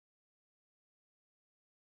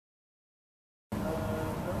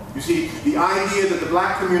You see, the idea that the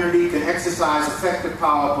black community can exercise effective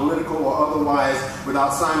power, political or otherwise,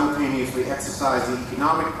 without simultaneously exercising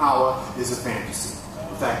economic power is a fantasy.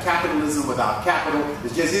 In fact, capitalism without capital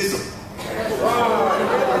is just ism.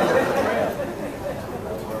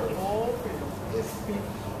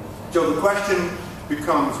 So the question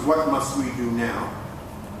becomes, what must we do now?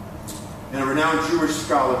 And a renowned Jewish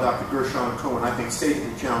scholar, Dr. Gershon Cohen, I think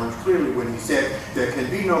stated the challenge clearly when he said, there can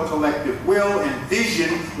be no collective will and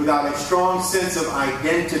vision without a strong sense of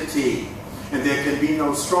identity. And there can be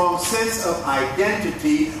no strong sense of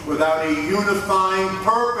identity without a unifying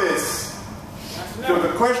purpose. So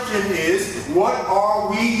the question is, what are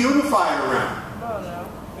we unified around?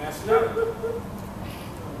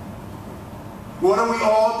 What are we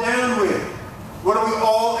all down with? What are we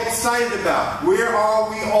all excited about? Where are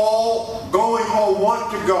we all going or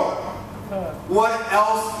want to go? What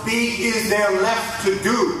else big is there left to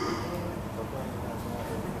do?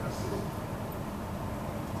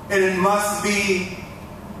 And it must be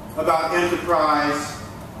about enterprise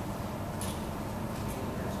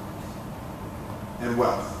and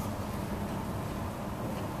wealth.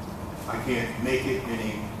 I can't make it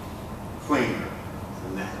any plainer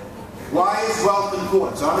than that. Why is wealth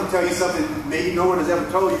important? So I'm going to tell you something maybe no one has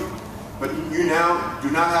ever told you, but you now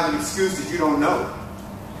do not have an excuse that you don't know.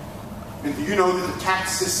 And do you know that the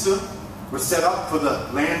tax system was set up for the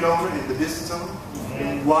landowner and the business owner?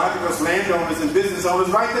 And why? Because landowners and business owners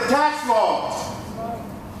write the tax laws.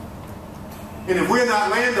 And if we're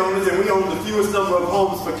not landowners and we own the fewest number of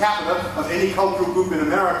homes per capita of any cultural group in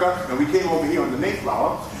America, and we came over here on the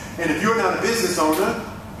Mayflower, and if you're not a business owner,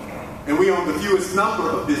 and we own the fewest number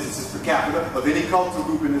of businesses per capita of any cultural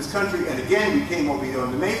group in this country, and again we came over here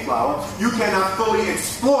on the Mayflower, you cannot fully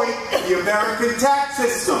exploit the American tax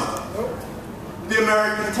system. The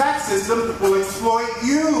American tax system will exploit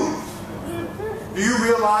you. Do you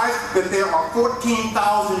realize that there are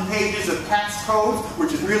 14,000 pages of tax codes,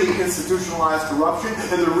 which is really institutionalized corruption?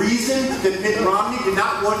 And the reason that Mitt Romney did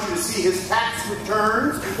not want you to see his tax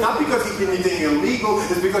returns, not because he did anything illegal,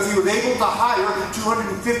 is because he was able to hire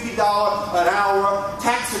 $250 an hour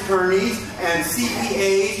tax attorneys and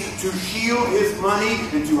CPAs to shield his money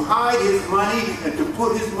and to hide his money and to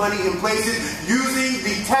put his money in places using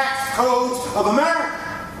the tax codes of America.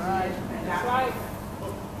 Right. That's right.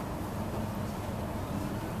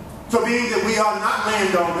 So being that we are not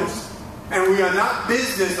landowners and we are not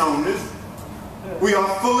business owners, we are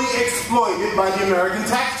fully exploited by the American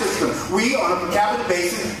tax system. We, on a per capita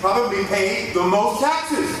basis, probably pay the most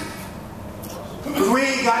taxes. Because we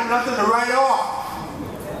ain't got nothing to write off.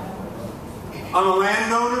 I'm a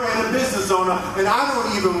landowner and a business owner, and I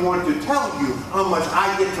don't even want to tell you how much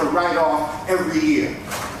I get to write off every year.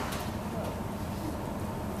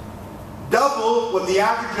 Double what the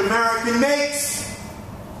average American makes.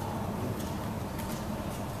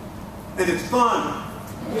 And it's fun.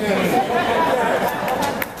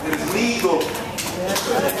 And it's legal.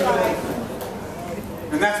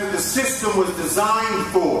 And that's what the system was designed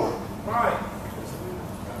for. Right.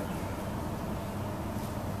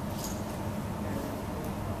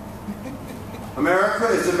 America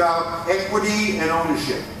is about equity and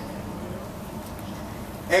ownership.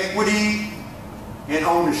 Equity and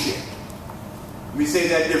ownership. Let me say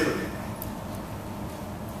that differently.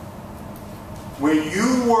 When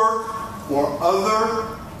you work for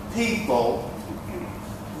other people,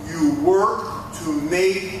 you work to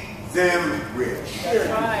make them rich. That's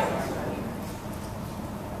right.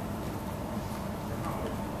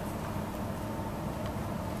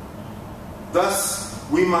 Thus,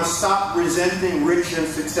 we must stop resenting rich and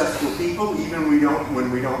successful people, even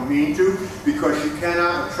when we don't mean to, because you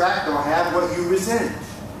cannot attract or have what you resent.